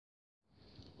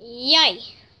Yay.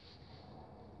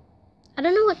 I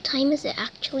don't know what time is it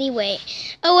actually. Wait.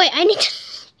 Oh wait, I need to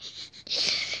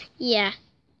yeah.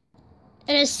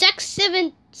 It is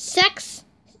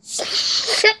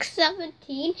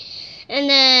 6:17. And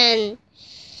then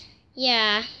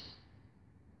yeah.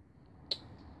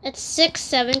 It's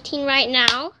 6:17 right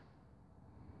now.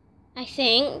 I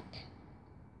think.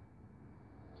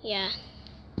 Yeah.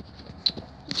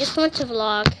 Just want to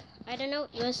vlog. I don't know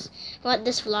what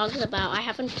this vlog is about. I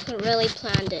haven't really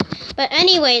planned it. But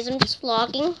anyways, I'm just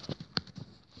vlogging.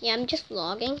 Yeah, I'm just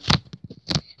vlogging.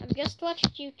 I've just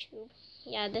watched YouTube.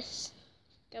 Yeah, this.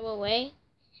 Go away.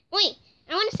 Wait,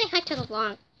 I want to say hi to the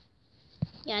vlog.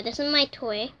 Yeah, this is my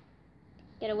toy.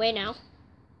 Get away now.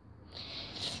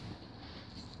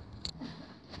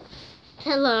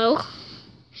 Hello.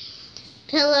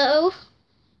 Hello.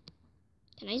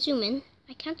 Can I zoom in?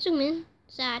 I can't zoom in.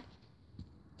 Sad.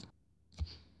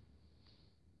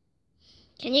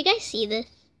 Can you guys see this?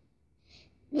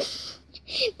 This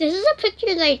is a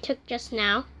picture that I took just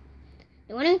now.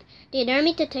 Do you dare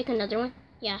me to take another one?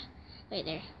 Yeah. Wait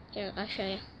there. Here, I'll show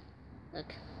you.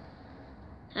 Look.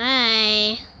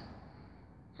 Hi.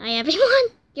 Hi everyone.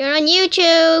 You're on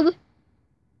YouTube.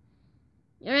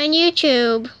 You're on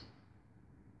YouTube.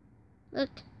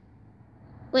 Look.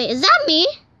 Wait, is that me?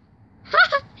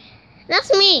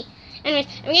 That's me. Anyways,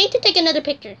 I'm going to take another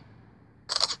picture.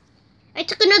 I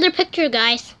took another picture,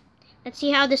 guys. Let's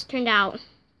see how this turned out.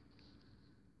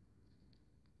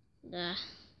 I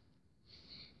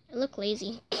look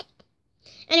lazy.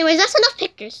 Anyways, that's enough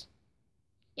pictures.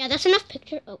 Yeah, that's enough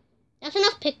pictures. Oh, that's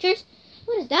enough pictures.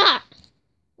 What is that?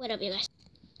 Wait up, you guys.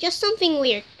 Just something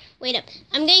weird. Wait up.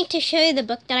 I'm going to show you the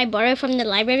book that I borrowed from the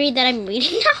library that I'm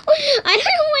reading now. I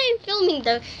don't know why I'm filming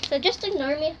though. So just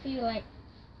ignore me if you like.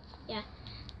 Yeah.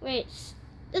 Wait.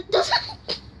 It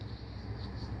doesn't.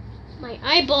 My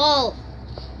eyeball.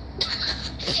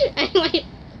 Anyway.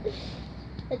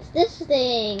 It's this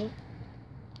thing.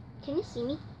 Can you see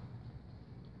me?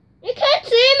 You can't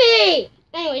see me!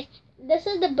 Anyways, this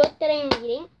is the book that I'm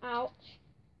reading. Ouch.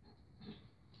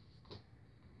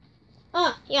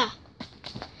 Oh, yeah.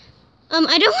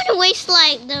 I don't want to waste,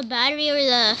 like, the battery or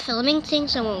the filming thing,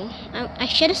 so I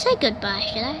should have said goodbye,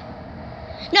 should I?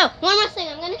 No, one more thing.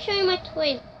 I'm going to show you my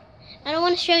toys. I don't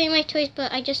want to show you my toys,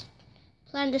 but I just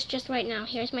planned this just right now.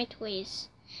 Here's my toys.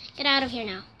 Get out of here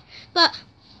now. But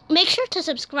make sure to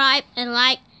subscribe and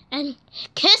like and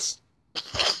kiss.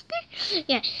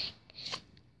 Yeah.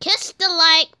 Kiss the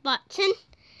like button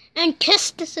and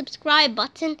kiss the subscribe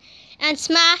button and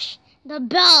smash the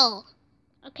bell.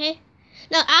 Okay?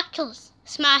 No, actually,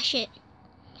 smash it.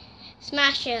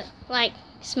 Smash it. Like,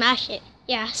 smash it.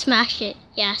 Yeah, smash it.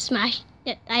 Yeah, smash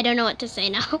it. I don't know what to say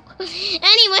now.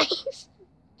 Anyways.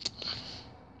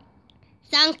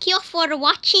 Thank you for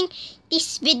watching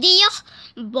this video.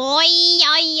 Bye.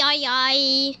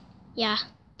 Yeah,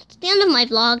 that's the end of my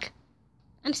vlog.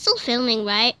 I'm still filming,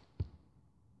 right?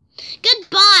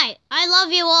 Goodbye. I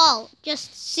love you all.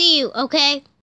 Just see you, okay?